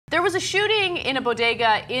There was a shooting in a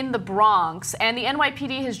bodega in the Bronx, and the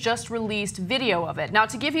NYPD has just released video of it. Now,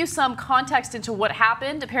 to give you some context into what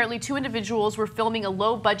happened, apparently 2 individuals were filming a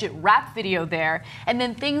low-budget rap video there, and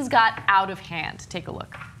then things got out of hand. Take a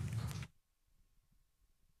look.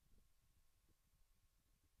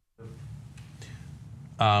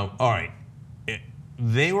 All right.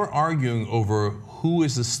 They were arguing over who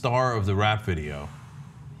is the star of the rap video.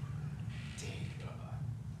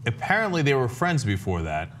 Apparently, they were friends before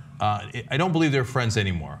that. I don't believe they're friends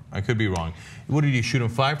anymore. I could be wrong. What did he shoot him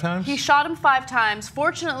 5 times? He shot him 5 times.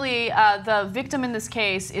 Fortunately, the victim in this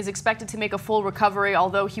case is expected to make a full recovery,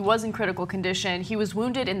 although he was in critical condition. He was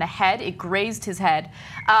wounded in the head. It grazed his head.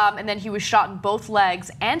 And then he was shot in both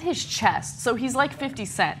legs and his chest. So he's like 50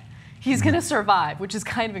 Cent. He's going to survive, which is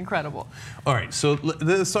kind of incredible. All right, so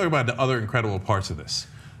let's talk about the other incredible parts of this.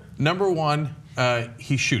 Number 1,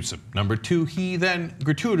 he shoots him. Number 2, he then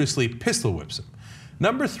gratuitously pistol whips him.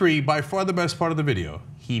 Number 3, by far the best part of the video,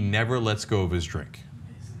 he never lets go of his drink.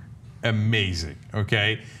 Amazing,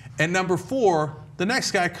 okay? And number 4, the next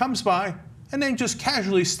guy comes by and then just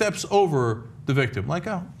casually steps over the victim. Like,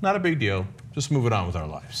 oh, not a big deal. Just moving on with our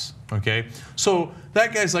lives, okay? So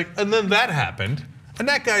that guy's like, and then that happened. And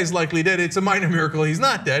that guy's likely dead. It's a minor miracle he's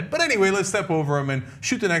not dead. But anyway, let's step over him and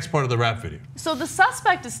shoot the next part of the rap video. So the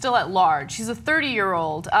suspect is still at large. He's a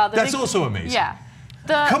 30-year-old. That's also amazing. Yeah.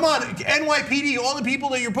 Come on, NYPD, all the people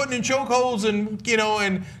that you're putting in chokeholds and, you know,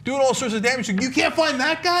 and doing all sorts of damage. You can't find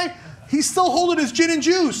that guy? He's still holding his gin and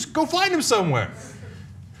juice. Go find him somewhere.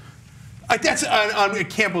 I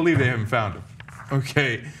can't believe they haven't found him.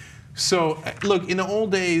 Okay. So, look, in the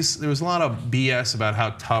old days, there was a lot of BS about how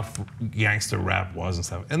tough gangster rap was and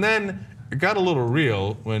stuff. And then it got a little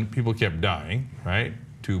real when people kept dying, right?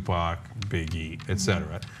 Tupac, Biggie,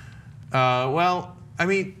 etc. Well, I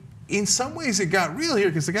mean, in some ways it got real here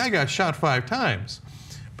because the guy got shot 5 times.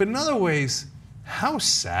 But in other ways, how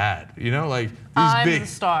sad, you know, like these I'm the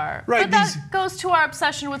star. Right, but that goes to our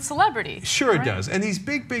obsession with celebrity. Sure, right? It does. And these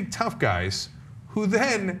big tough guys who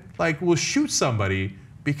then like will shoot somebody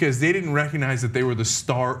because they didn't recognize that they were the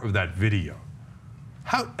star of that video.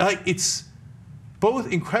 How, like, it's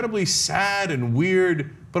both incredibly sad and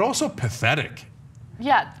weird, but also pathetic.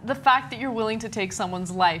 Yeah, the fact that you're willing to take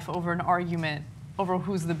someone's life over an argument over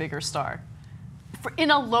who's the bigger star.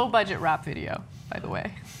 In a low-budget rap video, by the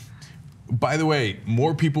way. By the way,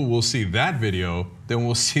 more people will see that video than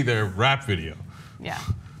will see their rap video. Yeah.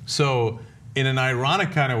 So, in an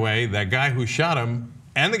ironic kind of way, that guy who shot him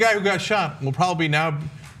and the guy who got shot will probably now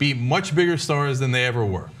be much bigger stars than they ever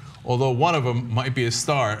were. Although one of them might be a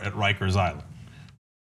star at Rikers Island.